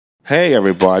Hey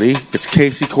everybody, it's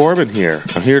Casey Corbin here.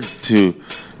 I'm here to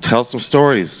tell some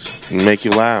stories and make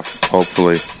you laugh,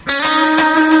 hopefully. The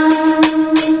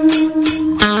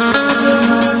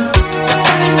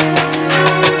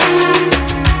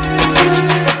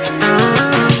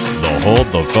Hold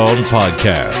the Phone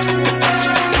Podcast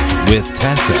with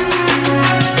Tessa.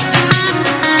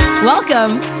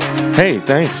 Welcome. Hey,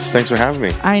 thanks for having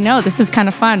me. I know, this is kind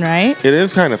of fun, right? It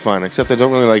is kind of fun, except I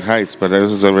don't really like heights, but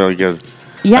this is a really good...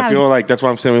 Yeah. I feel like that's why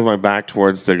I'm sitting with my back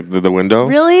towards the window.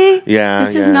 Really? Yeah,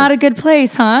 This is not a good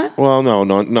place, huh? Well,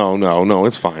 no,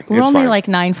 it's fine. We're it's only fine. like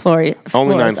 9 floors.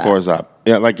 Only 9 up. floors up.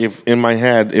 Yeah, like if in my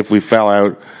head, if we fell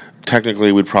out,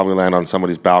 technically we'd probably land on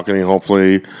somebody's balcony,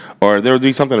 hopefully, or there would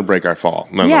be something to break our fall.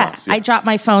 Yeah, I dropped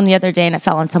my phone the other day and it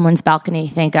fell on someone's balcony,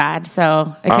 thank God.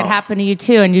 So it could happen to you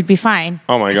too and you'd be fine.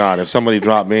 Oh my God, if somebody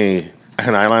dropped me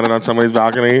and I landed on somebody's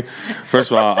balcony,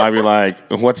 first of all, I'd be like,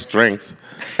 what strength?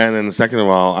 And then second of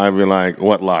all, I'd be like,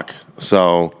 what luck?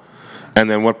 So, and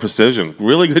then what precision?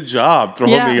 Really good job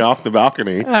throwing me off the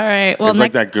balcony. All right. Well, it's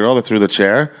like that girl that threw the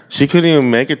chair. She couldn't even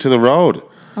make it to the road.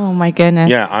 Oh my goodness.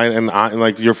 Yeah, I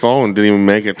like your phone didn't even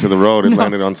make it to the road. It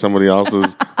landed on somebody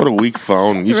else's. What a weak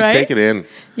phone. You should Right? take it in.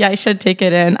 Yeah, I should take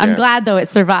it in. I'm Yeah. glad though it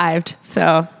survived.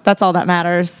 So that's all that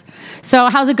matters. So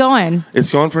how's it going?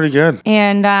 It's going pretty good.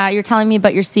 And you're telling me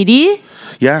about your CD?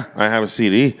 Yeah, I have a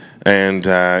CD, and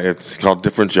it's called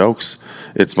Different Jokes.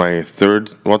 It's my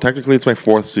technically it's my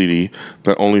 4th CD,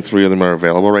 but only 3 of them are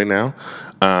available right now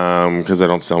because I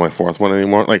don't sell my 4th one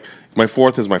anymore. Like, my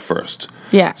 4th is my first.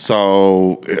 Yeah.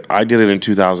 So I did it in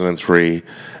 2003,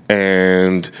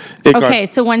 and it Okay,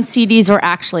 so when CDs were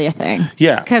actually a thing.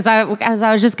 Yeah. Because as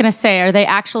I was just going to say, are they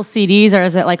actual CDs or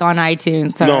is it like on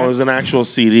iTunes? Or? No, it was an actual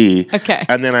CD. Okay.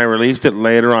 And then I released it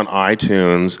later on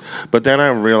iTunes. But then I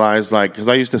realized, like, because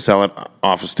I used to sell it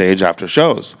off a stage after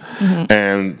shows. Mm-hmm.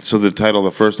 And so the title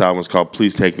of the first album was called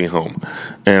Please Take Me Home.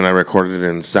 And I recorded it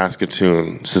in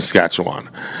Saskatoon, Saskatchewan,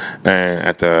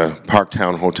 at the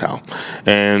Parktown Hotel.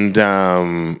 And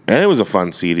it was a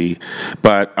fun CD.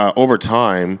 But over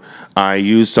time, I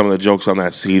used some of the jokes on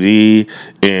that CD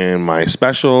in my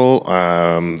special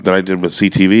that I did with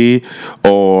CTV,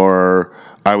 or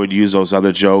I would use those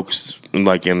other jokes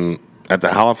like at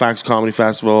the Halifax Comedy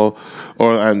Festival,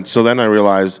 and so then I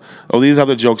realized, these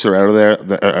other jokes are out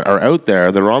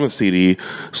there. They're on the CD.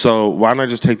 So why don't I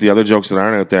just take the other jokes that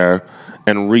aren't out there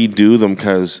and redo them?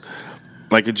 Because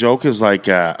like a joke is like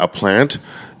a plant.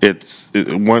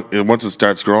 Once it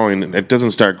starts growing, it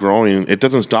doesn't start growing. It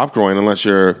doesn't stop growing unless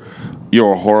you're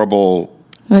a horrible.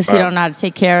 Unless you don't know how to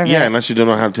take care of it. Yeah, unless you don't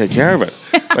know how to take care of it.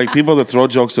 Like people that throw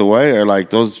jokes away are like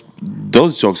those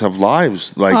jokes have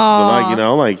lives.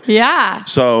 Yeah.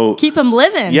 So Keep them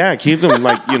living. yeah, keep them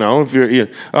like if you're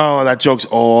that joke's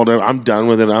old. I'm done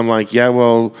with it. I'm like, yeah,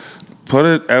 well. Put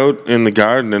it out in the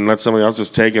garden and let somebody else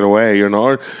just take it away,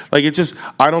 Or like it just.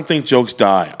 I don't think jokes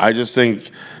die. I just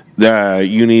think that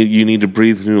you need to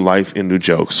breathe new life into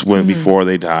jokes before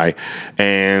they die,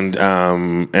 and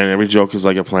every joke is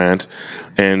like a plant,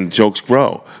 and jokes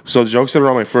grow. So jokes that are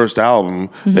on my first album,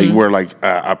 they were like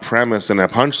a premise and a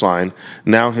punchline,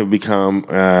 now have become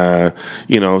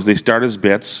they start as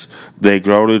bits, they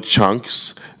grow to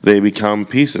chunks, they become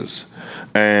pieces.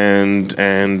 And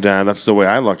that's the way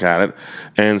I look at it.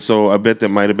 And so a bit that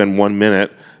might have been 1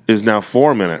 minute is now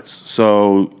 4 minutes.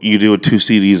 So you do it 2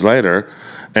 CDs later,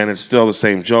 and it's still the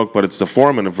same joke, but it's the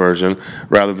 4-minute version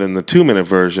rather than the 2-minute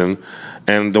version.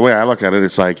 And the way I look at it,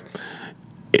 it's like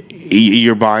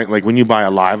you're buying, like when you buy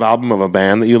a live album of a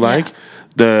band that you like,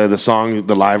 the song,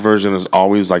 the live version is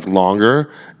always like longer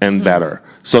and better.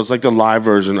 So it's like the live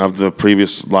version of the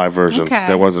previous live version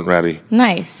that wasn't ready.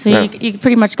 Nice. So you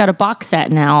pretty much got a box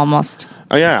set now almost.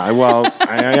 Oh yeah. I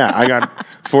got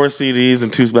 4 CDs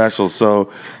and 2 specials. So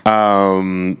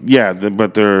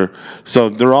but they're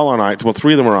all on iTunes. Well,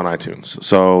 3 of them are on iTunes.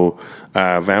 So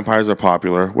Vampires Are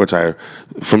Popular, which I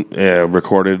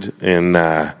recorded in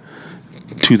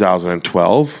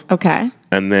 2012. Okay.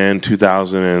 And then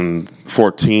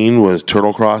 2014 was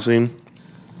Turtle Crossing,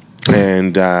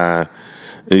 and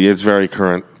it's very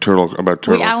current about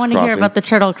turtles. I want to hear about the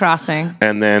Turtle Crossing.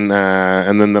 And then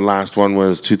the last one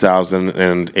was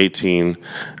 2018,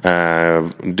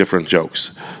 Different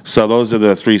Jokes. So those are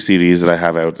the 3 CDs that I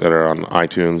have out that are on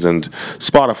iTunes and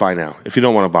Spotify now. If you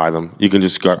don't want to buy them, you can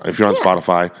just go. If you're on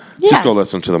Spotify, just go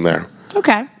listen to them there.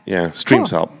 Okay. Yeah,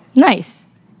 streams help. Nice.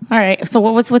 All right. So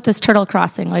what was with this Turtle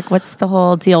Crossing? Like, what's the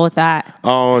whole deal with that?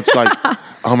 Oh, it's like,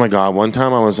 oh my God. One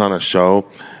time I was on a show,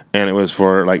 and it was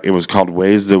called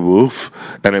Ways the Woof,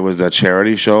 and it was a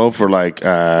charity show for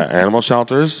animal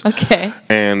shelters. Okay.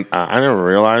 And I never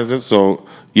realized it. So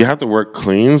you have to work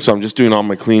clean. So I'm just doing all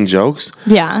my clean jokes.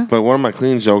 Yeah. But one of my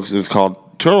clean jokes is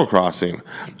called Turtle Crossing,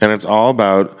 and it's all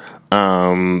about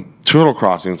turtle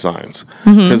crossing signs.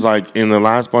 Because like in the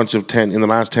last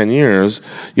 10 years,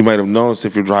 you might have noticed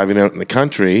if you're driving out in the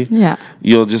country,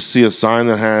 you'll just see a sign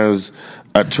that has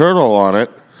a turtle on it,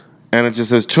 and it just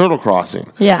says turtle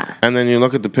crossing. Yeah. And then you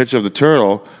look at the picture of the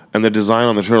turtle, and the design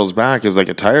on the turtle's back is like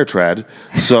a tire tread.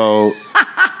 So,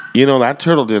 that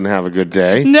turtle didn't have a good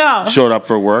day. No. Showed up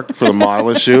for work for the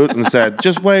modeler shoot and said,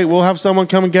 just wait, we'll have someone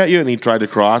come and get you. And he tried to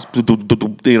cross, and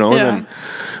then,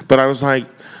 but I was like,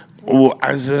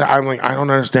 I'm like, I don't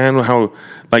understand how,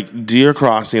 like, deer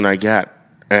crossing I get,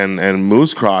 and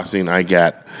moose crossing I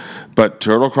get. But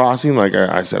turtle crossing, like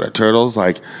I said, a turtle's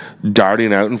like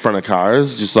darting out in front of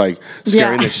cars, just like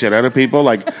scaring the shit out of people.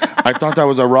 Like I thought that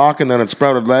was a rock, and then it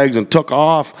sprouted legs and took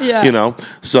off. Yeah.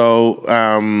 So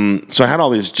so I had all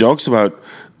these jokes about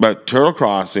turtle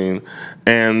crossing,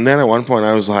 and then at one point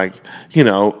I was like,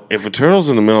 if a turtle's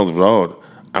in the middle of the road,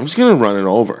 I'm just gonna run it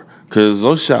over because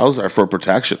those shells are for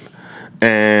protection.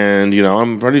 And,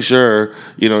 I'm pretty sure,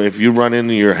 if you run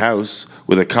into your house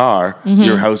with a car,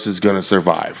 your house is going to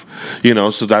survive.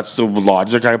 So that's the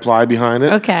logic I applied behind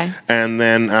it. Okay. And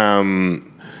then,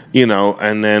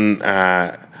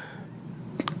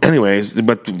 anyways,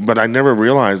 but I never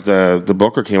realized the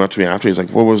booker came up to me after. He's like,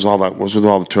 what was all that? What was with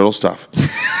all the turtle stuff?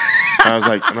 I was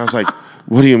like,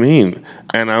 what do you mean?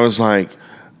 And I was like,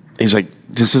 he's like,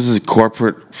 this is a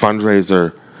corporate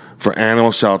fundraiser for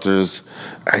animal shelters,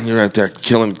 and you're out there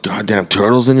killing goddamn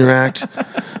turtles in your act?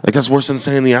 Like, that's worse than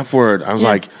saying the F word. I was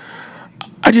like,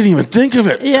 I didn't even think of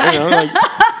it. Yeah.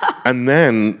 And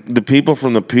then the people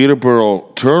from the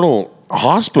Peterborough Turtle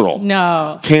Hospital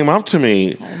came up to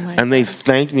me, and they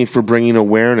thanked me for bringing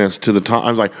awareness to the top. I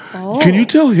was like, can you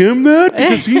tell him that?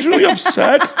 Because he's really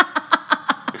upset.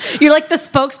 You're like the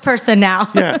spokesperson now.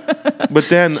 Yeah, but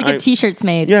then should get T-shirts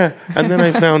made. Yeah, and then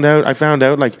I found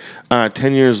out like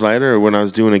 10 years later when I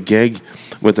was doing a gig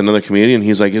with another comedian.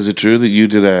 He's like, "Is it true that you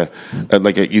did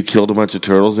you killed a bunch of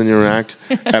turtles in your act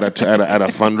at a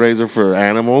fundraiser for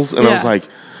animals?" And I was like,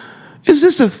 is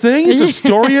this a thing? It's a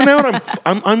story now.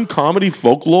 I'm comedy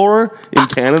folklore in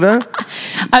Canada.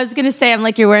 I was gonna say, I'm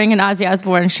like, you're wearing an Ozzy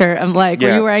Osbourne shirt. I'm like,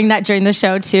 were you wearing that during the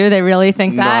show too? They really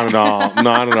think that?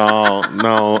 Not at all.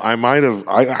 No, I might have.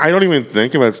 I don't even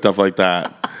think about stuff like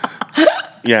that.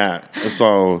 Yeah.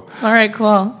 So. All right.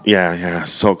 Cool. Yeah.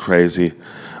 So crazy.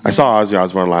 I saw Ozzy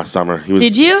Osbourne last summer.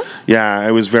 Did you? Yeah.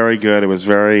 It was very good. It was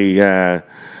very.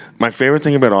 My favorite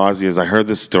thing about Ozzy is I heard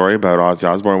this story about Ozzy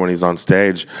Osbourne when he's on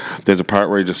stage. There's a part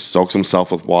where he just soaks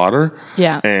himself with water.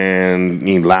 Yeah. And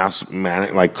he laughs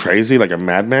like crazy, like a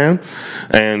madman.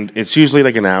 And it's usually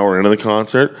like an hour into the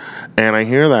concert. And I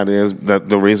hear that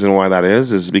the reason why that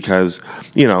is because,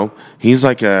 he's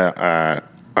like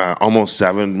almost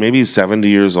 70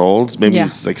 years old. Maybe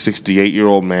he's like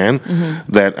 68-year-old man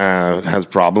that has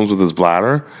problems with his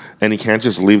bladder. And he can't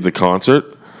just leave the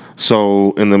concert.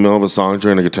 So in the middle of a song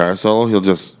during a guitar solo, he'll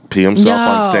just pee himself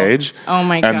on stage. Oh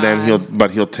my God. And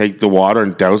then he'll take the water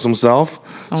and douse himself.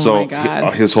 Oh my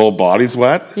God. His whole body's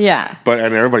wet. Yeah.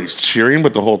 And everybody's cheering,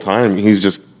 but the whole time he's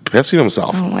just pissing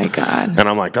himself. Oh my God. And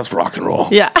I'm like, that's rock and roll.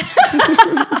 Yeah.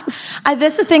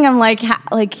 That's the thing. I'm like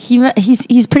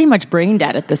he's pretty much brain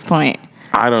dead at this point.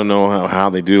 I don't know how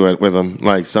they do it with him.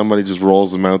 Like somebody just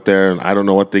rolls him out there, and I don't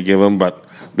know what they give him, but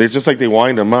it's just like they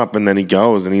wind him up, and then he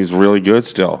goes, and he's really good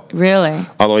still. Really?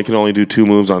 Although he can only do 2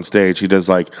 moves on stage. He does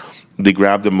they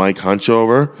grab the mic hunch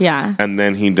over. Yeah. And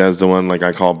then he does the one like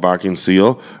I call barking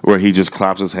seal, where he just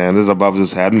claps his hand above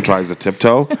his head and tries to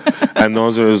tiptoe. And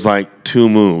those are his 2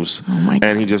 moves. Oh my God.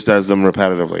 And he just does them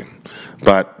repetitively.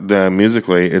 But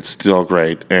musically, it's still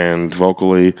great. And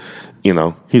vocally,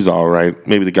 he's all right.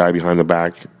 Maybe the guy behind the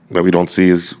back that we don't see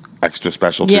is extra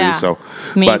special too. Yeah, so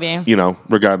maybe. But,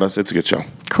 regardless, it's a good show.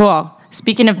 Cool.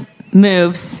 Speaking of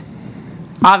moves,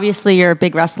 obviously you're a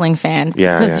big wrestling fan.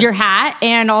 Yeah. Because your hat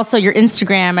and also your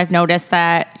Instagram, I've noticed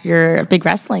that you're a big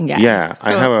wrestling guy. Yeah.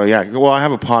 I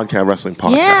have a podcast, wrestling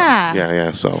podcast. Yeah.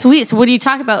 Yeah. So sweet. So what do you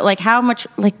talk about? Like how much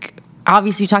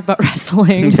obviously you talk about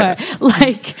wrestling, yes.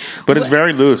 but it's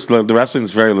very loose. The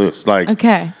wrestling's very loose.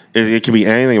 Okay. It can be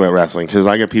anything about wrestling because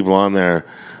I get people on there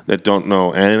that don't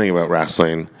know anything about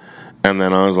wrestling. And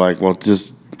then I was like, well,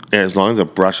 just as long as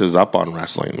it brushes up on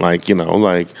wrestling,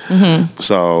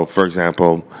 So, for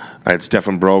example, I had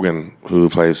Stephen Brogan, who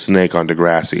plays Snake on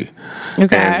Degrassi.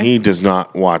 Okay. And he does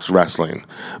not watch wrestling.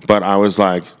 But I was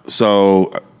like,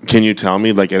 so can you tell me,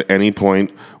 at any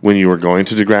point when you were going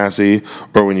to Degrassi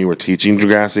or when you were teaching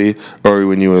Degrassi or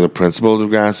when you were the principal of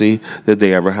Degrassi, did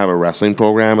they ever have a wrestling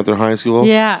program at their high school?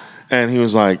 Yeah. And he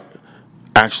was like,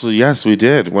 Actually, yes, we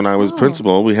did. When I was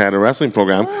principal, we had a wrestling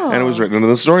program, and it was written into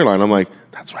the storyline. I'm like,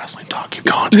 that's wrestling talk. Keep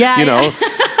going. Yeah, you know.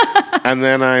 And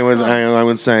then I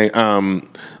would say,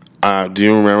 do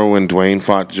you remember when Dwayne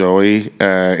fought Joey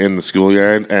in the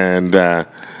schoolyard? And I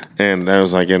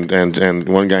was like, and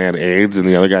one guy had AIDS, and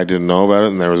the other guy didn't know about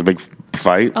it, and there was a big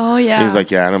fight. Oh yeah. And he's like,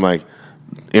 yeah, and I'm like,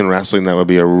 in wrestling, that would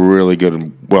be a really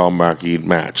good, well-marketed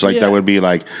match. Like, that would be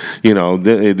like, you know,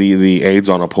 the AIDS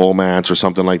on a pole match or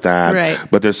something like that. Right.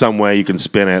 But there's some way you can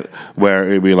spin it where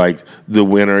it'd be like the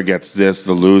winner gets this,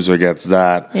 the loser gets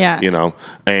that. Yeah. You know,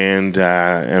 and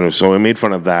so I made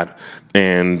fun of that.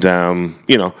 And,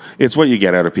 you know, it's what you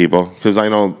get out of people. Because I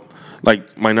know,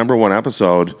 like, my number one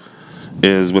episode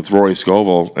is with Rory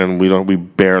Scovel, and we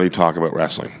barely talk about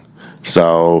wrestling.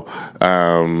 So,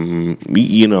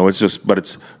 you know, but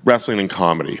it's wrestling and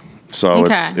comedy. So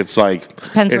it's like...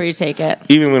 Depends where you take it.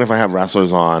 Even if I have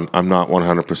wrestlers on, I'm not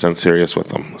 100% serious with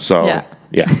them. So,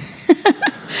 yeah.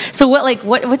 So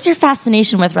what's your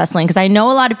fascination with wrestling? Because I know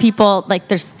a lot of people, like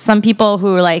there's some people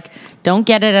who are like, don't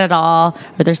get it at all,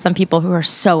 or there's some people who are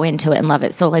so into it and love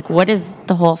it. So like, what is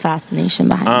the whole fascination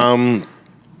behind it?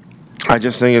 I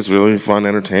just think it's really fun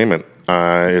entertainment.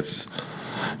 It's...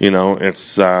 You know,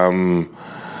 it's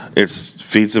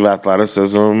feats of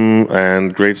athleticism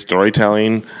and great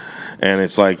storytelling, and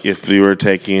it's like if you were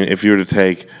to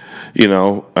take, you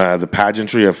know, the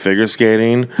pageantry of figure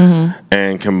skating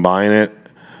and combine it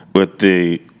with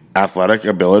the athletic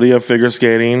ability of figure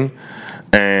skating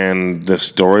and the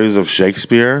stories of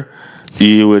Shakespeare,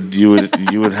 you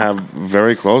would have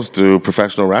very close to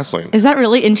professional wrestling. Is that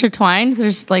really intertwined?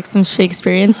 There's like some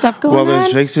Shakespearean stuff going on?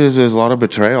 Well, there's a lot of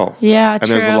betrayal. Yeah, and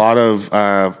true. there's a lot of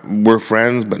we're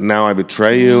friends, but now I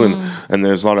betray you, and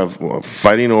there's a lot of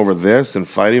fighting over this and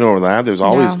fighting over that. There's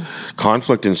always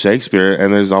conflict in Shakespeare,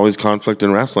 and there's always conflict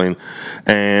in wrestling.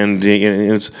 And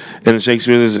it's in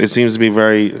Shakespeare, it seems to be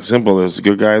very simple. There's a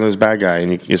good guy and there's a bad guy,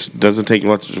 and it doesn't take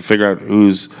much to figure out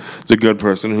who's the good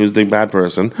person, who's the bad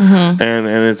person. And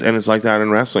it's like that in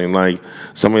wrestling. Like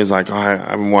somebody's like, oh, I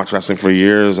haven't watched wrestling for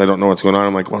years. I don't know what's going on.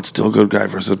 I'm like, well, it's still good guy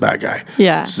versus bad guy.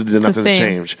 Yeah, so nothing's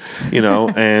changed, you know.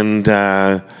 and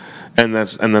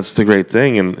that's the great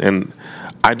thing. And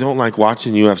I don't like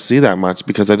watching UFC that much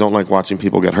because I don't like watching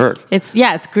people get hurt. It's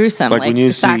gruesome. Like when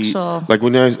you see, like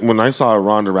when I saw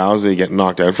Ronda Rousey get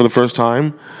knocked out for the first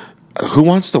time. Who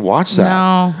wants to watch that?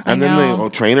 No, and then the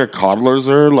trainer coddlers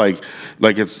her like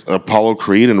it's Apollo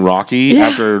Creed and Rocky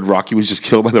after Rocky was just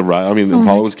killed by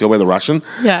Apollo was killed by the Russian.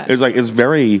 Yeah. It's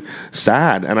very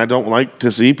sad, and I don't like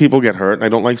to see people get hurt, and I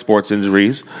don't like sports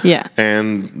injuries. Yeah.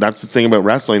 And that's the thing about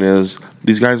wrestling is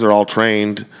these guys are all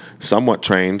somewhat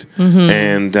trained,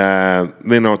 and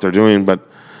they know what they're doing, but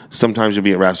sometimes you'll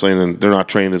be at wrestling and they're not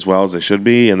trained as well as they should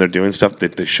be, and they're doing stuff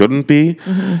that they shouldn't be,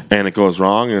 and it goes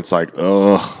wrong, and it's like,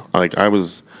 ugh. Like I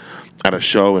was at a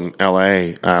show in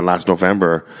L.A. Last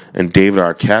November, and David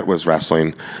Arquette was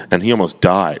wrestling, and he almost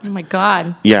died. Oh my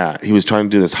God. Yeah, he was trying to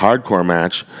do this hardcore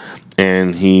match,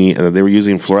 and they were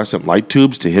using fluorescent light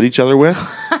tubes to hit each other with.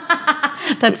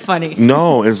 That's funny.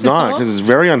 No, it's not, because it's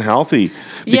very unhealthy.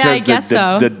 Because I guess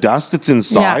so. The dust that's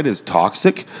inside is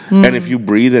toxic, and if you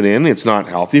breathe it in, it's not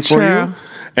healthy for you.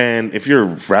 And if you're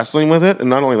wrestling with it, and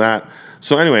not only that,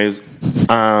 so anyways,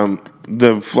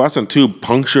 the fluorescent tube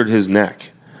punctured his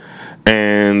neck.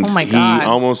 And oh my God. He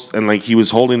almost, and like he was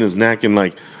holding his neck, and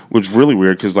like, which was really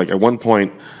weird because like at one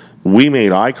point we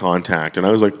made eye contact, and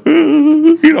I was like,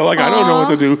 you know, like I don't know what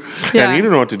to do, and he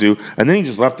didn't know what to do, and then he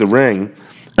just left the ring,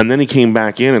 and then he came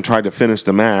back in and tried to finish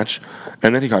the match,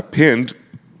 and then he got pinned,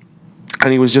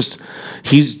 and he's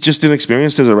just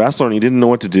inexperienced as a wrestler, and he didn't know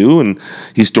what to do, and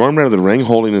he stormed out of the ring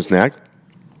holding his neck,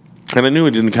 and I knew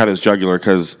he didn't cut his jugular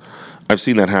because I've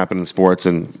seen that happen in sports,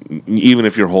 and even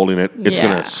if you're holding it, it's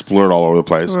going to splurt all over the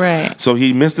place. Right. So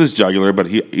he missed his jugular, but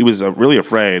he was really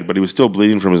afraid, but he was still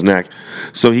bleeding from his neck.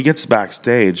 So he gets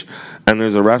backstage, and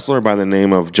there's a wrestler by the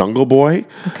name of Jungle Boy.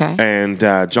 Okay. And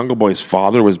Jungle Boy's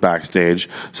father was backstage.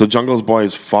 So Jungle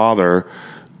Boy's father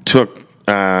took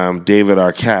David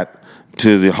Arquette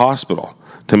to the hospital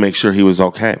to make sure he was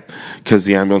okay, because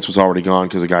the ambulance was already gone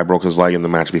because the guy broke his leg in the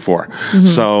match before.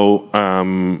 So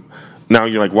now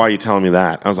you're like, why are you telling me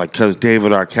that? I was like, because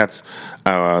David Arquette's,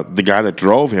 the guy that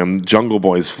drove him, Jungle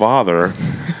Boy's father,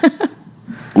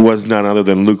 was none other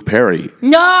than Luke Perry.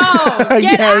 No!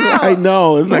 Get out! I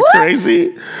know. Isn't that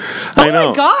crazy? I know. Oh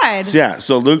my God. Yeah,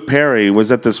 so Luke Perry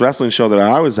was at this wrestling show that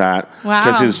I was at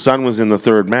because his son was in the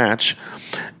third match,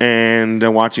 and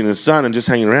watching his son and just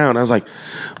hanging around. I was like,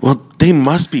 well, they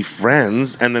must be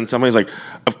friends. And then somebody's like,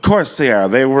 of course they are.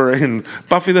 They were in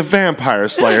Buffy the Vampire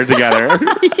Slayer together.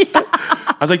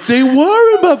 was like, they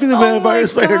were in Buffy the Oh my Vampire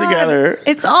Slayer God. together.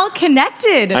 It's all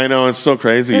connected. I know, it's so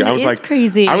crazy. It I was is like,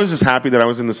 crazy. I was just happy that I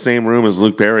was in the same room as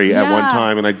Luke Perry at one Yeah.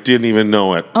 time, and I didn't even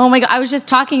know it. Oh my God. I was just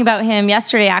talking about him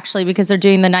yesterday, actually, because they're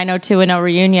doing the 90210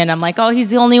 reunion. I'm like, oh, he's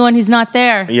the only one who's not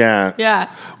there. Yeah.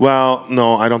 Yeah. Well,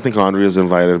 no, I don't think Andrea's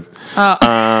invited. Sorry,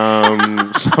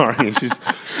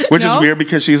 which is No? weird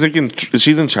because she's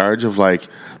in charge of like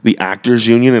the actors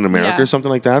union in America Yeah. or something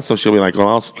like that. So she'll be like, "Well,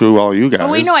 I'll screw all you guys." Oh,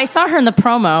 wait, no, I saw her in the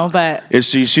promo, but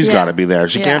She's Yeah. got to be there.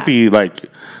 She Yeah. can't be like,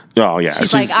 oh yeah,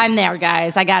 she's like, I'm there,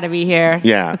 guys. I got to be here.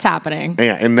 Yeah. It's happening.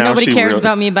 Yeah, and now Nobody she cares really-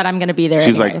 about me, but I'm going to be there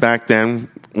She's anyways. like, back then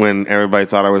when everybody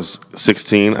thought I was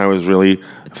 16, I was really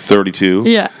 32.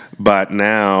 Yeah. But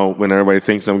now when everybody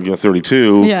thinks I'm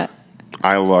 32, Yeah.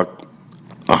 I look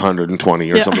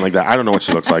 120 or Yeah. something like that. I don't know what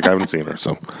she looks like. I haven't seen her,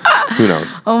 so who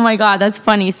knows? Oh my God, that's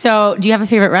funny. So, do you have a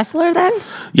favorite wrestler then?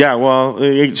 Yeah, well,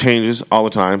 it changes all the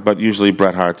time, but usually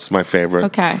Bret Hart's my favorite.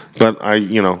 Okay. But I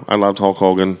loved Hulk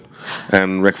Hogan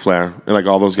and Ric Flair, and like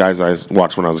all those guys I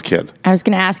watched when I was a kid. I was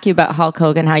going to ask you about Hulk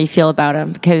Hogan, how you feel about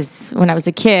him, because when I was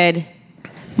a kid,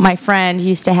 my friend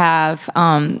used to have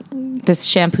this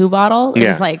shampoo bottle. It Yeah.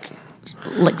 was like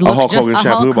looked Hulk just Hogan a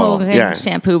shampoo Hulk bottle. Hogan Yeah.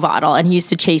 shampoo bottle, and he used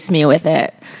to chase me with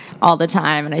it all the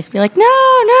time, and I used to be like,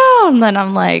 no, and then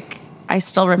I'm like, I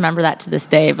still remember that to this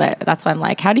day, but that's why I'm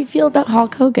like, how do you feel about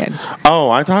Hulk Hogan?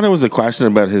 Oh, I thought it was a question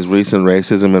about his recent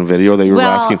racism in video that you were Well,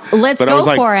 asking. let's But I go was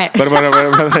like, for it. But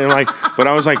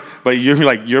I was like, but you're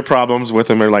like your problems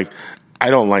with him are like, I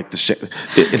don't like the shit,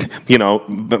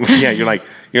 But yeah, you're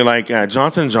like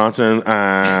Johnson & Johnson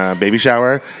baby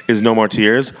shower is no more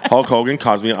tears. Hulk Hogan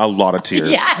caused me a lot of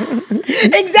tears. Yes,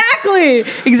 exactly.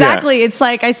 Yeah. It's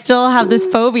like I still have this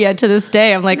phobia to this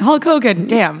day. I'm like, Hulk Hogan,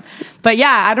 damn. But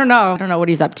yeah, I don't know what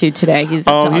he's up to today. He's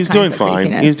up to all He's kinds doing of fine.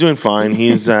 craziness. He's doing fine. He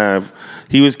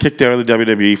was kicked out of the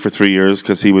WWE for 3 years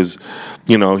because he was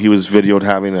videoed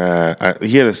having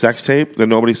he had a sex tape that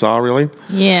nobody saw really.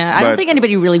 Yeah, I don't But- think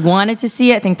anybody really wanted to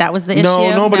see it. I think that was the issue.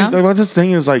 No, nobody. No? Well, this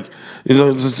thing is like,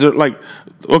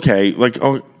 okay,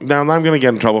 now I'm going to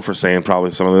get in trouble for saying probably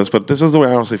some of this, but this is the way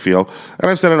I honestly feel, and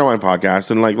I've said it on my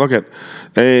podcast. And like, look at,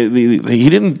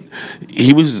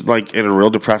 he was like in a real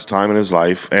depressed time in his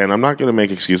life, and I'm not going to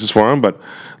make excuses for him, but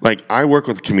like I work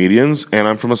with comedians, and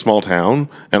I'm from a small town,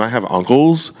 and I have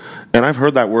uncles, and I've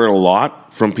heard that word a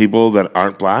lot from people that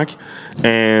aren't black,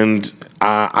 and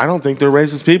I don't think they're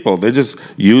racist people. They just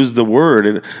use the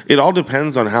word. It all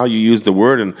depends on how you use the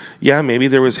word. And yeah, maybe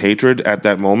there was hatred at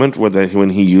that moment when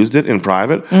he used it in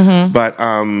private. Mm-hmm. But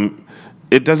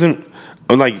it doesn't,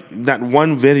 like that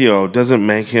one video doesn't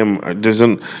make him,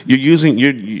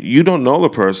 you don't know the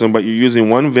person, but you're using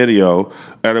one video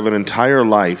out of an entire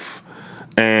life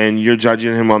and you're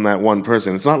judging him on that one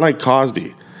person. It's not like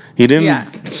Cosby. He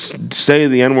didn't say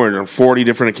the N-word on 40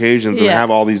 different occasions and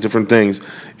have all these different things.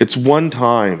 It's one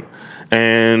time.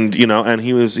 And, and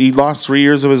he lost 3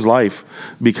 years of his life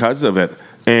because of it.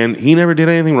 And he never did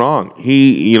anything wrong.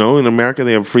 He, in America,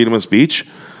 they have freedom of speech.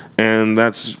 And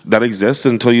that exists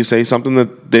until you say something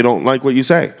that they don't like what you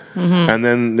say. Mm-hmm. And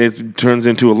then it turns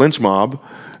into a lynch mob.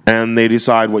 And they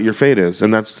decide what your fate is,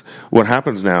 and that's what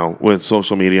happens now with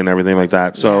social media and everything like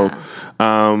that. So,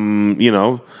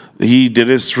 he did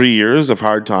his 3 years of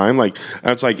hard time. Like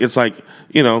it's like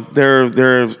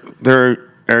there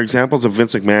are examples of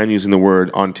Vince McMahon using the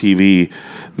word on TV.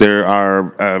 There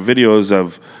are videos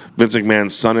of Vince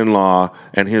McMahon's son-in-law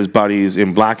and his buddies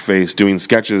in blackface doing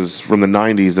sketches from the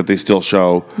 90s that they still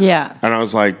show. Yeah. And I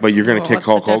was like, but you're going to kick what's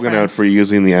the Hulk Hogan out difference? for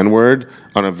using the N-word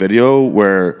on a video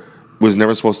where was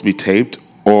never supposed to be taped,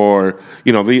 or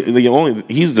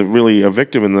he's really a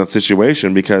victim in that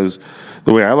situation, because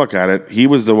the way I look at it, he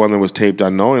was the one that was taped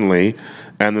unknowingly,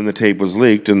 and then the tape was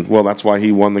leaked, and that's why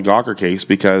he won the Gawker case,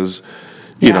 because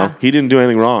he didn't do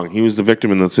anything wrong. He was the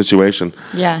victim in that situation.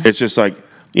 Yeah. It's just like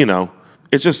it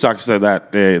just sucks that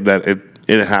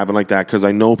it happened like that, because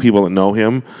I know people that know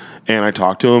him. And I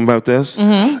talked to him about this,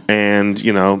 and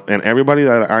and everybody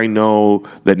that I know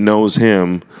that knows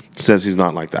him says he's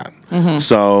not like that. Mm-hmm.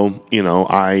 So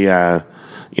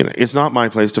it's not my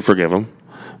place to forgive him,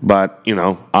 but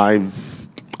I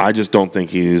just don't think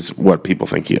he's what people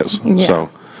think he is. Yeah. So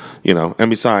and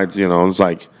besides, it's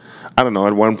like, I don't know.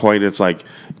 At one point, it's like,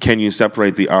 can you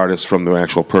separate the artist from the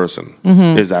actual person?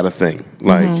 Mm-hmm. Is that a thing?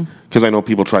 Like, because I know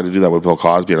people try to do that with Bill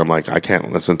Cosby, and I'm like, I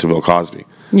can't listen to Bill Cosby.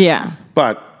 Yeah.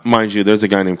 But mind you, there's a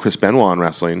guy named Chris Benoit in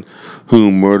wrestling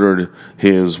who murdered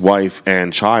his wife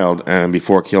and child and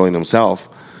before killing himself.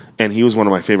 And he was one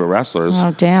of my favorite wrestlers.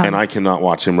 Oh, damn. And I cannot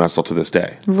watch him wrestle to this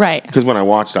day. Right. Because when I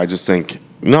watched it, I just think,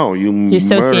 no, you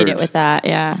associate murdered. it with that,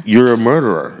 yeah. You're a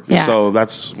murderer. Yeah. So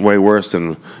that's way worse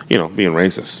than, being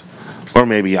racist. Or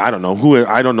maybe, I don't know.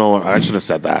 I don't know. I should have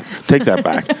said that. Take that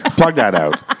back. Plug that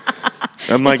out.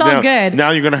 I'm like, It's all good.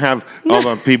 now you're going to have all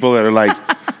the people that are like,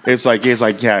 it's like,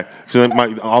 yeah. So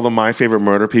then all of my favorite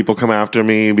murder people come after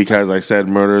me because I said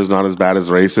murder is not as bad as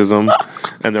racism.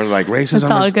 And they're like, racism It's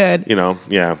all is, good. you know,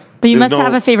 yeah. But you There's must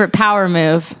have a favorite power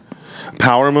move.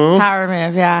 power move. Power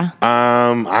move, yeah.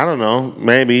 I don't know.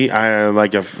 Maybe I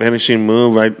like a finishing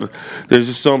move. There's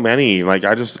just so many. Like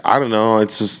I don't know.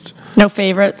 It's just No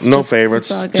favorites. no just- favorites.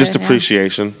 it's all good, Just yeah.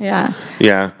 appreciation. Yeah.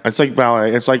 Yeah, it's like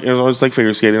ballet. It's like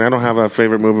figure skating. I don't have a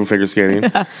favorite move in figure skating.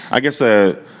 I guess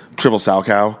a triple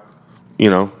salchow,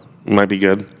 might be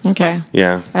good. Okay.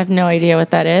 Yeah. I have no idea what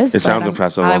that is. It sounds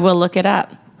impressive. I will look it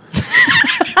up.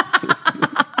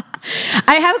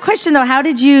 I have a question though. How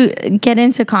did you get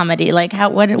into comedy? Like,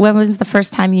 when was the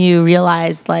first time you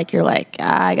realized, like, you're like,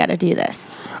 I got to do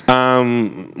this?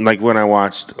 Like when I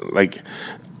watched, like,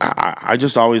 I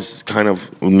just always kind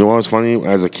of knew I was funny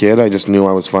as a kid. I just knew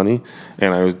I was funny,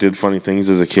 and I did funny things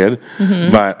as a kid.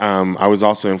 Mm-hmm. But I was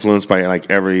also influenced by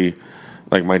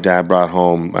like my dad brought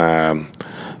home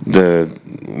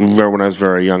when I was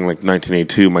very young, like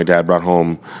 1982. My dad brought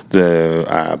home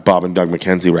the Bob and Doug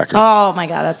McKenzie record. Oh my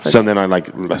God, that's So then I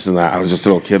like listened to that. I was just a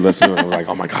little kid listening to it. I'm like,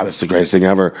 oh my God, that's the greatest thing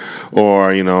ever.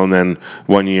 Or, and then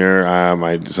one year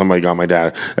somebody got my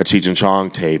dad a Cheech and Chong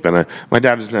tape. And my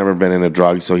dad has never been into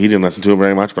drugs, so he didn't listen to it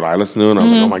very much, but I listened to it and I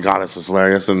was like, oh my God, this is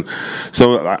hilarious. And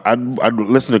so I'd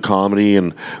listen to comedy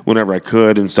and whenever I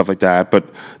could and stuff like that. But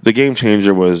the game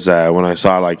changer was when I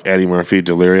saw like Eddie Murphy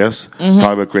Delirious, probably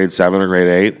about grade 7 or grade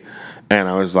 8. And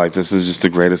I was like, this is just the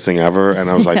greatest thing ever. And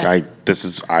I was like, this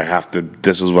is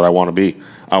what I want to be.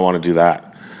 I want to do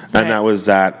that. And Right. that was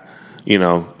that,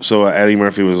 so Eddie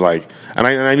Murphy was like, and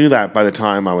I knew that by the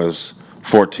time I was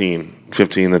 14,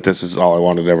 15, that this is all I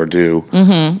wanted to ever do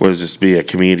was just be a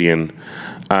comedian.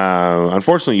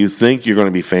 Unfortunately, you think you're going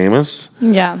to be famous,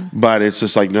 Yeah. but it's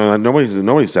just like, no,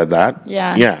 nobody said that.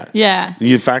 Yeah. Yeah. Yeah.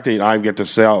 The fact that I get to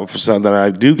that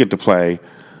I do get to play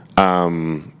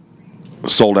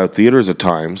sold out theaters at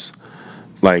times,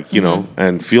 like,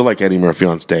 and feel like Eddie Murphy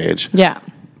on stage. Yeah.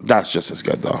 That's just as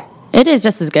good, though. It is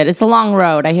just as good. It's a long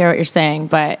road. I hear what you're saying,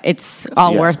 but it's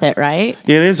all Yeah. worth it, right?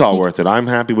 It is all worth it. I'm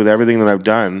happy with everything that I've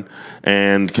done,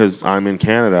 and because I'm in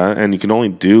Canada, and you can only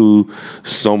do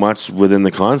so much within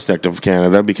the construct of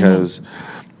Canada because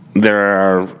there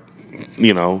are,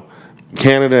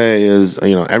 Canada is,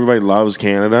 everybody loves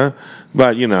Canada,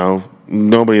 but,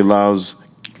 nobody loves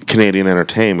Canadian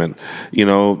entertainment.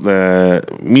 The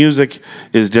music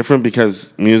is different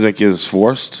because music is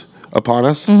forced upon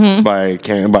us by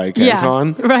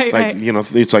CanCon. Right, like,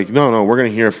 right. It's like, no, we're going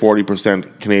to hear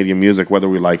 40% Canadian music whether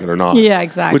we like it or not. Yeah,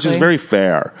 exactly. Which is very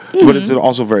fair, but it's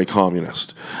also very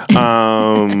communist. But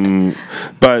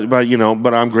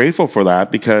I'm grateful for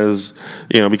that because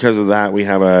of that we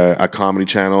have a comedy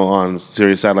channel on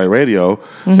Sirius Satellite Radio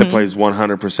that plays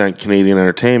 100% Canadian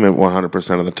entertainment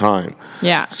 100% of the time.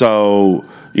 Yeah. So,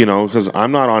 because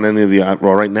I'm not on any of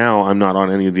right now I'm not on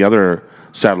any of the other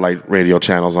satellite radio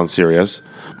channels on Sirius,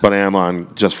 but I am on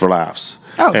Just for Laughs.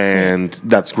 Oh, and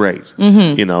that's great,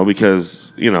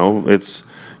 because, it's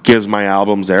gives my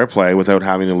albums airplay without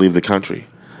having to leave the country.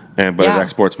 But it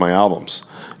exports my albums,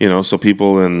 so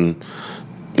people in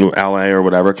LA or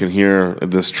whatever can hear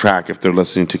this track if they're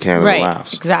listening to Canada Right,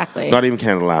 Laughs. exactly. Not even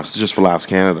Canada Laughs, it's Just for Laughs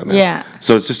Canada now. Yeah.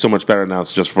 So it's just so much better now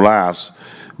it's Just for Laughs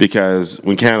because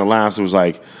when Canada Laughs, it was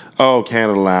like, oh,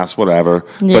 Canada Laughs, whatever.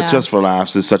 Yeah. But Just for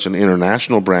Laughs is such an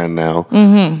international brand now.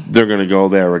 They're going to go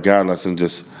there regardless and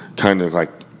just kind of like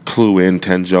clue in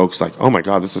 10 jokes like, oh my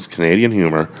God, this is Canadian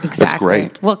humor. Exactly. That's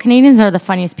great. Well, Canadians are the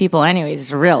funniest people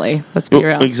anyways, really. Let's be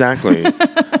real. Exactly.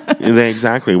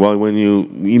 Exactly. Well, when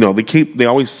they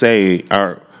always say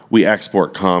we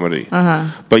export comedy,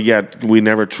 but yet we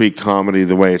never treat comedy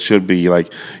the way it should be.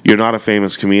 Like, you're not a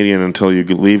famous comedian until you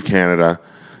leave Canada,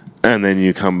 and then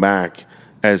you come back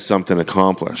as something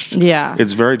accomplished. Yeah.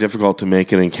 It's very difficult to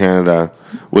make it in Canada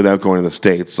without going to the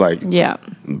States. Like, Yeah.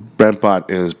 Brent Butt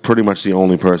is pretty much the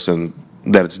only person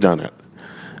that's done it.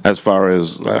 As far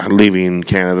as leaving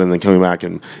Canada and then coming back,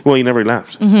 and he never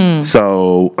left.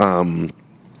 So,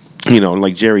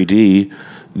 like Jerry D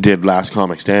did Last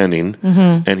Comic Standing,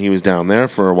 and he was down there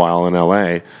for a while in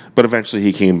LA, but eventually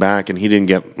he came back, and he didn't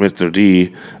get Mr.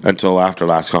 D until after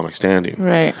Last Comic Standing.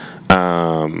 Right.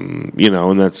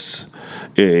 And that's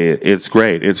it's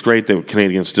great. It's great that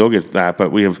Canadians still get that,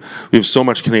 but we have so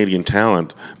much Canadian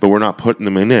talent, but we're not putting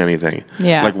them into anything.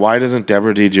 Yeah. Like, why doesn't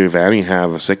Deborah DiGiovanni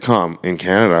have a sitcom in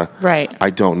Canada? Right. I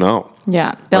don't know.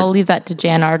 Yeah, they'll leave that to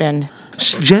Jan Arden.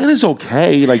 Jan is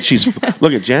okay. Like, she's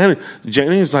look at Jan.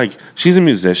 Jan is like, she's a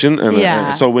musician,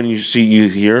 and so when you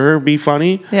hear her be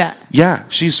funny, yeah,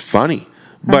 she's funny,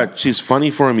 but she's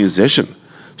funny for a musician.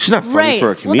 She's not funny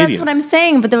for a comedian. Well, that's what I'm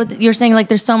saying. But you're saying, like,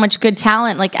 there's so much good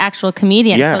talent, like actual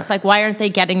comedians. Yeah. So it's like, why aren't they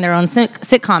getting their own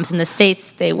sitcoms in the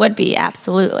States? They would be,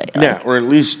 absolutely. Like, yeah, or at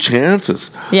least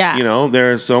chances. Yeah. You know,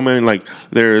 there are so many, like,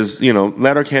 there's, you know,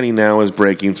 Letterkenny now is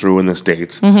breaking through in the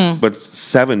States, but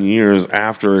 7 years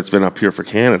after it's been up here for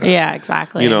Canada. Yeah,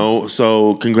 exactly. You know,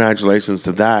 so congratulations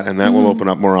to that, and that will open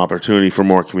up more opportunity for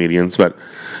more comedians. But,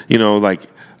 you know, like,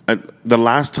 the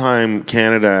last time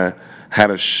Canada had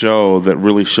a show that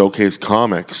really showcased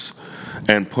comics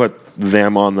and put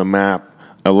them on the map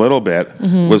a little bit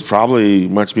was probably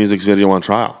Much Music's Video on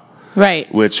Trial.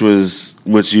 Right. Which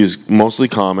used mostly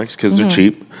comics because they're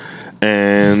cheap,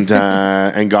 and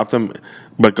and got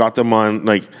them on,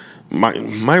 like,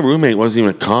 my roommate wasn't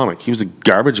even a comic. He was a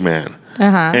garbage man.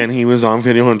 And he was on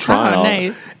Video on Trial. Oh,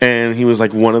 nice. And he was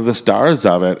like one of the stars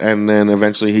of it. And then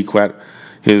eventually he quit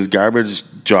his garbage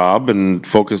job and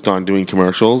focused on doing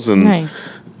commercials. And nice.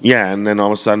 Yeah, and then all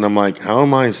of a sudden I'm like, how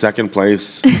am I second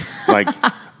place? Like,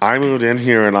 I moved in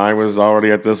here and I was already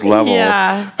at this level.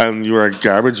 Yeah. And you were a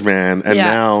garbage man. And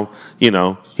now, you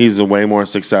know, he's a way more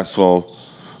successful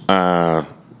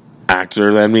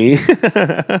actor than me.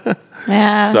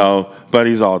 Yeah. So, but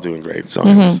he's all doing great. So,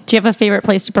 anyways. Do you have a favorite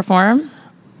place to perform?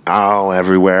 Oh,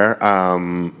 everywhere.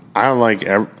 I like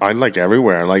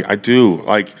everywhere. Like, I do.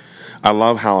 Like, I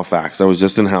love Halifax. I was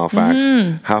just in Halifax.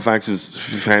 Halifax is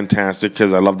fantastic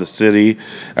because I love the city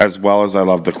as well as I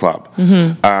love the club.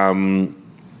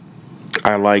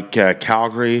 I like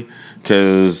Calgary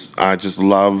because I just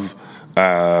love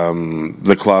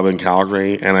the club in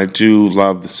Calgary, and I do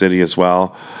love the city as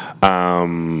well.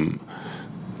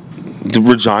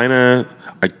 Regina,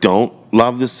 I don't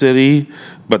love the city,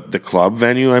 but the club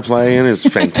venue I play in is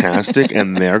fantastic,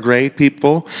 and they're great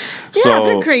people. Yeah, so,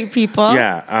 they're great people.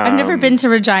 Yeah. I've never been to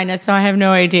Regina, so I have no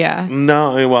idea.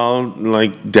 No, well,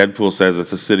 like Deadpool says,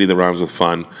 it's a city that rhymes with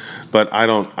fun. But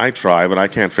I try, but I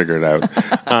can't figure it out.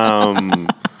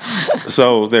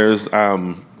 So there's,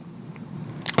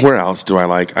 where else do I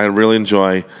like? I really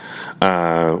enjoy,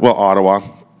 Ottawa.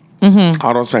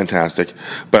 Ottawa's fantastic.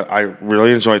 But I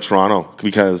really enjoy Toronto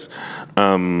because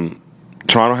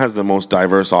Toronto has the most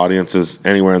diverse audiences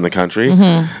anywhere in the country.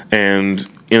 And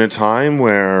in a time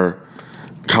where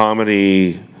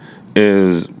comedy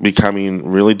is becoming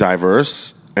really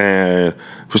diverse, and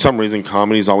for some reason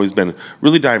comedy's always been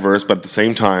really diverse, but at the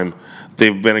same time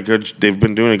they've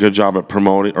been doing a good job at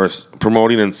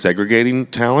promoting and segregating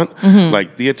talent.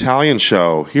 Like the Italian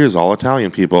show, here's all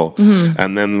Italian people,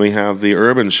 and then we have the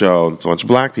urban show, it's a bunch of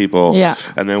black people,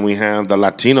 and then we have the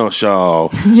Latino show,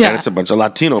 and it's a bunch of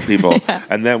Latino people,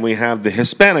 and then we have the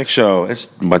Hispanic show,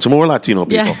 it's a bunch of more Latino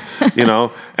people, you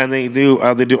know, and they do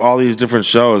all these different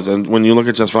shows, and when you look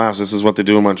at Just for Laughs, this is what they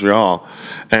do in Montreal,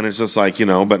 and it's just like, you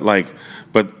know, but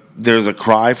there's a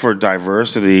cry for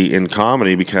diversity in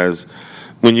comedy because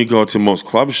when you go to most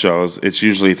club shows, it's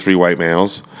usually 3 white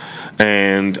males,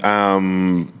 and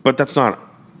but that's not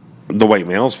the white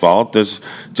male's fault. There's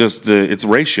just it's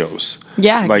ratios.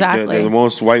 Yeah, like exactly. The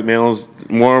most white males,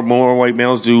 more white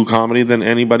males do comedy than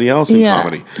anybody else in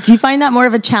comedy. Do you find that more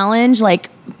of a challenge, like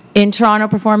in Toronto,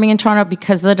 performing in Toronto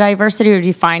because of the diversity, or do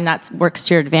you find that works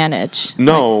to your advantage?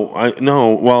 No.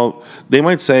 Well, they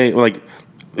might say, like,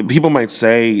 people might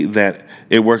say that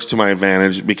it works to my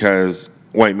advantage because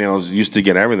white males used to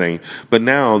get everything, but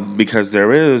now because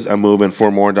there is a movement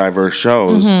for more diverse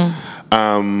shows,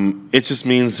 it just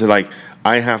means that, like,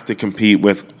 I have to compete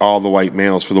with all the white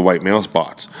males for the white male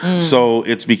spots. So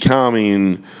it's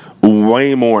becoming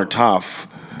way more tough.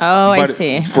 Oh, I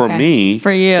see. For me,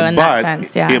 for you in that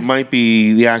sense, yeah. It might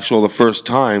be the first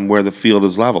time where the field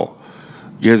is level.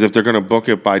 Because if they're going to book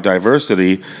it by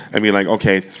diversity, I mean, like,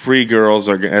 okay, 3 girls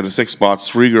are at 6 spots.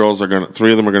 3 of them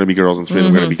are going to be girls, and 3 of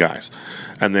them are going to be guys,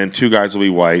 and then 2 guys will be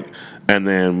white, and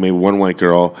then maybe 1 white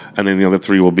girl, and then the other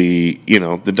 3 will be, you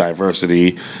know, the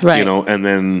diversity, right. You know, and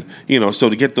then, you know, so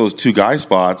to get those 2 guy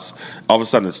spots, all of a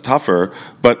sudden it's tougher.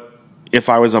 But if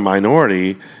I was a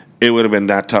minority, it would have been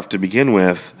that tough to begin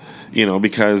with, you know,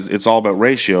 because it's all about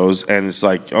ratios, and it's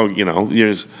like, oh, you know,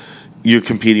 you're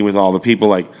competing with all the people,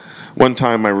 like. One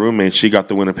time, my roommate, she got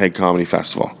the Winnipeg Comedy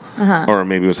Festival, or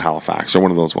maybe it was Halifax, or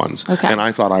one of those ones. Okay. And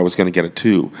I thought I was going to get it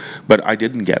too, but I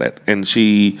didn't get it. And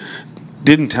she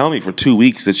didn't tell me for 2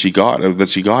 weeks that she got it. I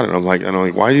was like,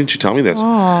 why didn't you tell me this?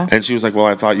 Aw. And she was like, well,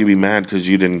 I thought you'd be mad because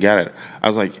you didn't get it. I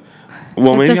was like,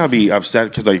 well, maybe I'll be upset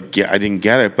because I didn't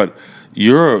get it, but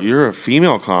you're a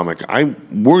female comic.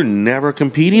 We're never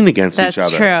competing against each other.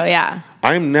 That's true, yeah.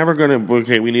 I'm never going to,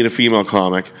 okay, we need a female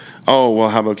comic. Oh, well,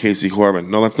 how about Casey Corbin?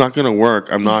 No, that's not going to work.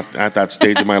 I'm not at that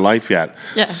stage of my life yet.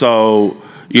 Yeah. So,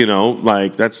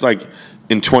 that's like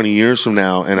in 20 years from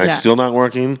now and I'm still not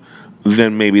working,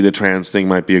 then maybe the trans thing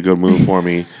might be a good move for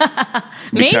me.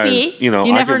 Maybe. You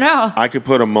never know. I could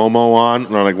put a Momo on,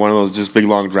 or like one of those just big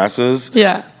long dresses.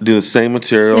 Yeah. Do the same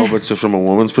material, but just from a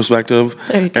woman's perspective.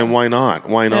 There you go. And why not?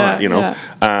 Why not? Yeah.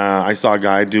 I saw a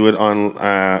guy do it on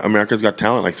America's Got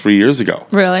Talent like 3 years ago.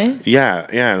 Really? Yeah.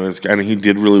 And he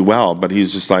did really well, but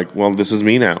he's just like, well, this is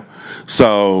me now.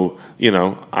 So,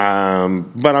 but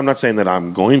I'm not saying that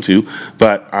I'm going to,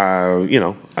 but,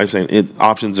 I'm saying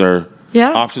options are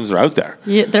out there.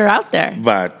 Yeah, they're out there.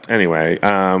 But anyway,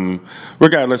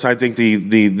 regardless, I think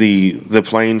the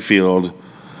playing field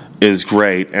is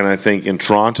great, and I think in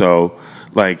Toronto,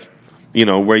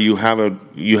 where you have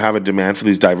a demand for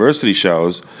these diversity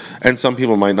shows, and some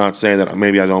people might not say that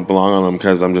maybe I don't belong on them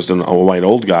because I'm just a white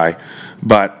old guy,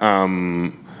 but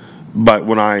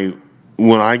when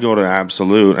I go to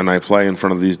Absolute and I play in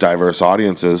front of these diverse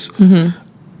audiences,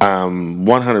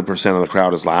 100% of the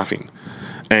crowd is laughing.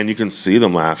 And you can see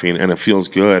them laughing, and it feels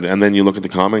good. And then you look at the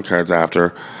comment cards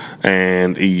after,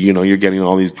 and you're getting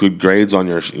all these good grades on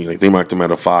your. They marked them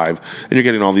out of 5, and you're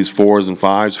getting all these 4s and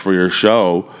 5s for your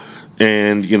show.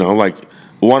 And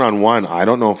one-on-one, I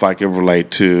don't know if I can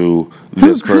relate to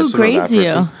this person. Who grades or that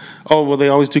person. you? Oh, well, they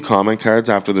always do comment cards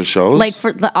after the shows. Like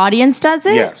for the audience does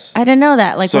it? Yes. I didn't know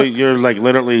that. So you're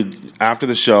literally after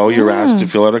the show, you're asked to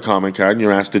fill out a comment card, and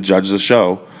you're asked to judge the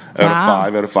show.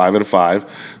 Out of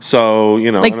 5. So,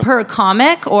 per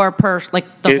comic or per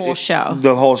the whole show?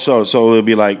 The whole show. So it'll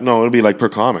be per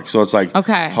comic. So it's like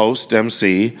host,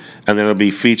 MC, and then it'll be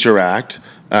feature act,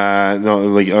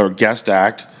 or guest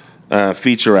act,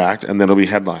 feature act, and then it'll be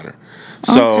headliner.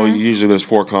 So usually there's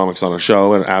 4 comics on a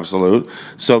show at Absolute.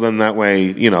 So then that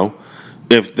way,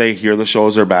 if they hear the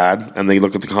shows are bad and they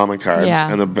look at the comment cards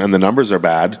and the numbers are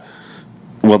bad,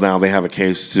 well, now they have a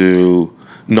case to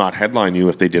not headline you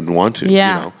if they didn't want to.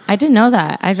 Yeah, I didn't know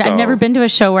that. I've never been to a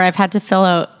show where I've had to fill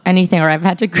out anything or I've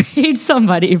had to grade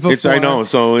somebody before. I know.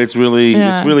 So it's really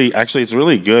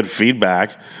good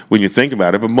feedback when you think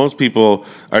about it. But most people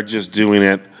are just doing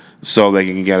it so they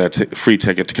can get a free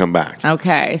ticket to come back.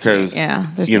 Okay. There's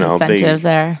an incentive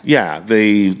there. Yeah,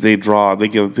 they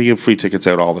give free tickets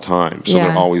out all the time, so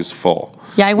they're always full.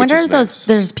 Yeah, I wonder if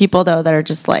there's people though that are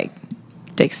just like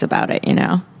dicks about it,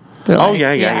 They're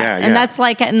yeah. And that's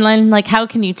and then how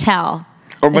can you tell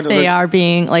if they are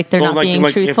being they're not being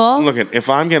truthful? If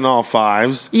I'm getting all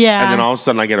 5s, and then all of a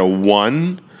sudden I get a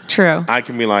 1. True. I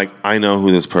can be like, I know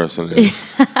who this person is.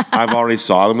 I've already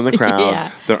saw them in the crowd.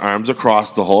 Yeah. Their arms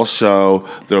across the whole show.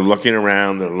 They're looking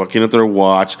around. They're looking at their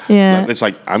watch. Yeah. It's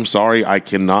like, I'm sorry, I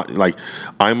cannot.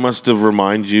 I must have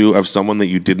reminded you of someone that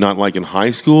you did not like in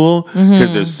high school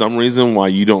because there's some reason why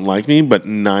you don't like me, but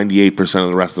 98%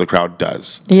 of the rest of the crowd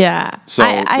does. Yeah. So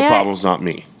the problem's not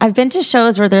me. I've been to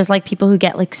shows where there's people who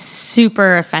get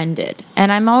super offended,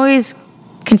 and I'm always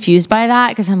confused by that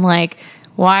because I'm like,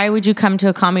 why would you come to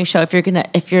a comedy show if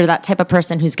you're that type of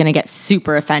person who's gonna get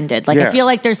super offended? I feel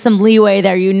like there's some leeway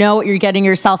there. You know what you're getting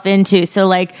yourself into.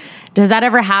 So does that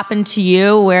ever happen to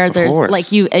you where there's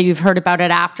you've heard about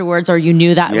it afterwards or you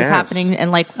knew that was happening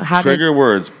and how trigger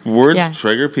words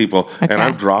trigger people. And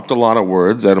I've dropped a lot of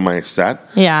words out of my set.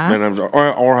 Yeah. And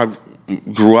I've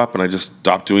grew up and I just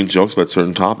stopped doing jokes about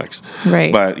certain topics.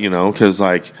 Right. But because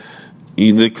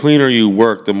the cleaner you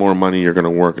work, the more money you're going to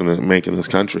work and make in this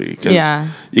country. Because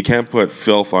you can't put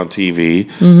filth on TV.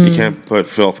 Mm-hmm. You can't put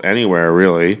filth anywhere,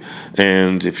 really.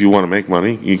 And if you want to make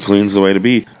money, clean's the way to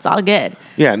be. It's all good.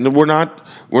 Yeah, no,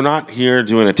 we're not here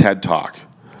doing a TED Talk.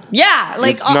 Yeah,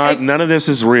 none of this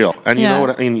is real. And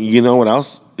you know what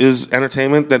else is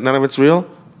entertainment that none of it's real?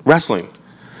 Wrestling.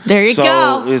 There you go.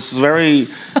 So it's very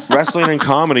wrestling and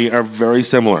comedy are very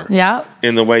similar. Yeah.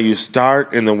 In the way you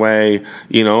start, in the way,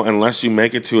 unless you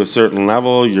make it to a certain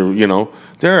level,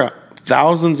 there are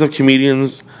thousands of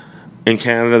comedians in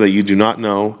Canada that you do not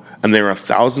know, and there are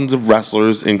thousands of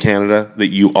wrestlers in Canada that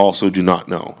you also do not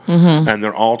know. Mm-hmm. And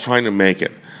they're all trying to make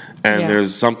it. And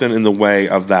there's something in the way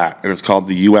of that, and it's called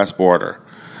the U.S. border.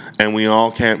 And we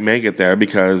all can't make it there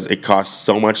because it costs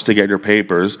so much to get your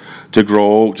papers to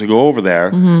go over there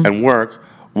and work,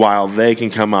 while they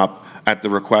can come up at the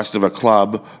request of a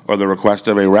club or the request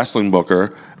of a wrestling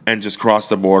booker and just cross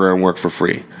the border and work for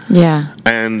free. Yeah.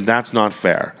 And that's not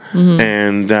fair.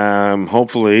 And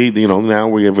hopefully, now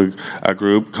we have a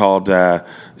group called, that's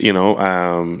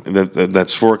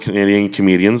for Canadian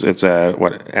comedians. It's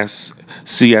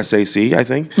CSAC, I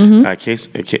think.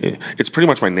 It's pretty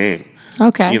much my name.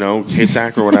 Okay.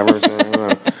 KSAC or whatever.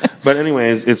 But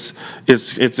anyways, it's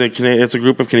a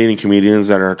group of Canadian comedians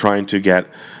that are trying to get.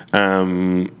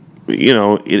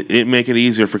 It make it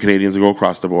easier for Canadians to go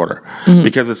across the border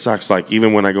because it sucks. Like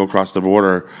even when I go across the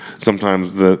border,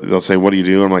 sometimes they'll say, "What do you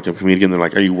do?" I'm like, "I'm a comedian." They're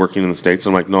like, "Are you working in the States?"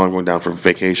 I'm like, "No, I'm going down for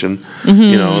vacation."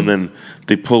 And then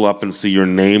they pull up and see your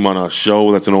name on a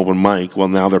show that's an open mic. Well,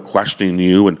 now they're questioning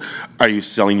you and are you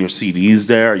selling your CDs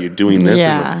there? Are you doing this?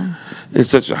 Yeah. It's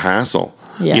such a hassle.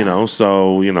 Yeah.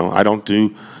 So I don't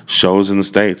do shows in the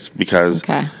States because,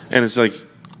 and it's like.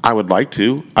 I would like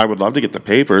to. I would love to get the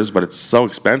papers, but it's so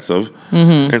expensive.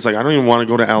 And it's like, I don't even want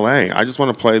to go to LA. I just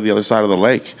want to play the other side of the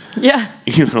lake. Yeah.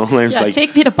 There's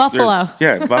take me to Buffalo.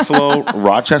 Buffalo.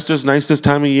 Rochester's nice this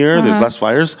time of year. There's less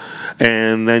fires.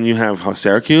 And then you have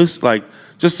Syracuse. Like,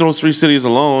 just those 3 cities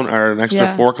alone are an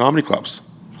extra 4 comedy clubs.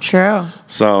 True.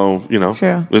 So,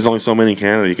 True. There's only so many in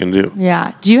Canada you can do.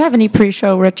 Yeah. Do you have any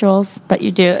pre-show rituals that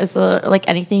you do? Is there, like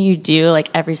anything you do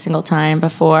like every single time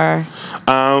before?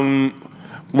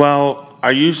 Well,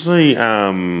 I usually,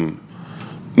 no,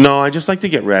 I just like to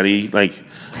get ready. Like,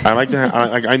 I like to,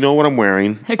 I know what I'm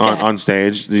wearing on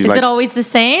stage. Is it always the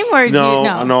same, or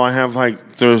No, I have like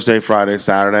Thursday, Friday,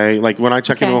 Saturday. Like when I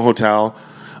check into a hotel,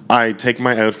 I take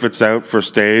my outfits out for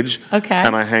stage,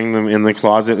 and I hang them in the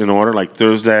closet in order, like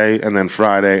Thursday, and then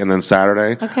Friday, and then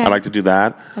Saturday. I like to do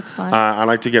that. That's fine. I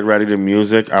like to get ready to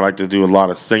music. I like to do a lot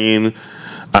of singing.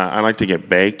 I like to get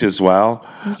baked as well.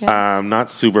 Not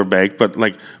super baked, but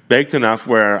like baked enough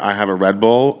where I have a Red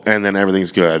Bull and then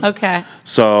everything's good. Okay.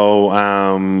 So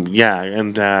and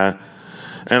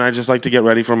I just like to get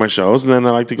ready for my shows, and then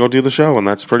I like to go do the show, and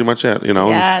that's pretty much it.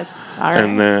 Yes. All right.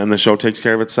 And the show takes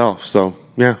care of itself. So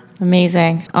yeah.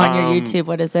 Amazing. On your YouTube,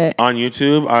 what is it? On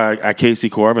YouTube, Casey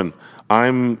Corbin.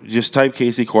 Just type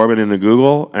Casey Corbin into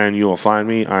Google and you will find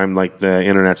me. I'm like the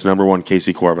internet's #1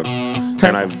 Casey Corbin.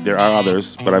 Perfect. And there are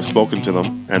others, but I've spoken to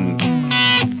them and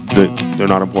they're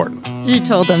not important. You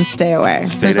told them stay away.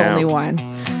 There's down. only one.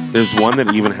 There's one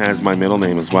that even has my middle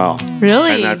name as well.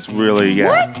 Really? And that's really,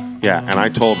 What? Yeah, and I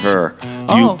told her,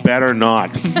 you better not.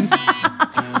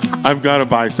 I've got a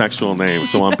bisexual name,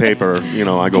 so on paper,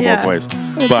 I go both ways.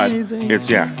 But amazing. it's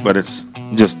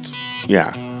just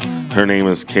her name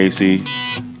is Casey.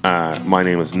 My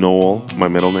name is Noel, my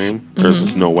middle name. Hers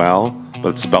is Noel,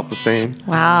 but it's spelt the same.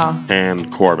 Wow.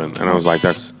 And Corbin. And I was like,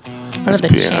 what are the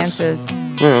chances?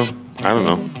 Well, I don't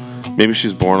know. Maybe she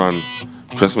was born on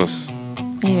Christmas.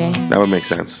 Maybe. That would make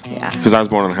sense. Yeah. Because I was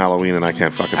born on Halloween and I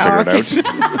can't fucking figure it out.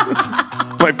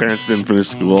 My parents didn't finish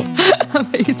school.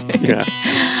 Amazing. Yeah.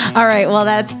 All right. Well,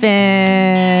 that's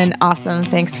been awesome.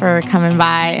 Thanks for coming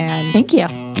by, and thank you.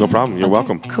 No problem. You're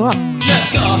welcome. Cool. Let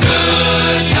the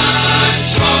good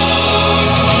times roll.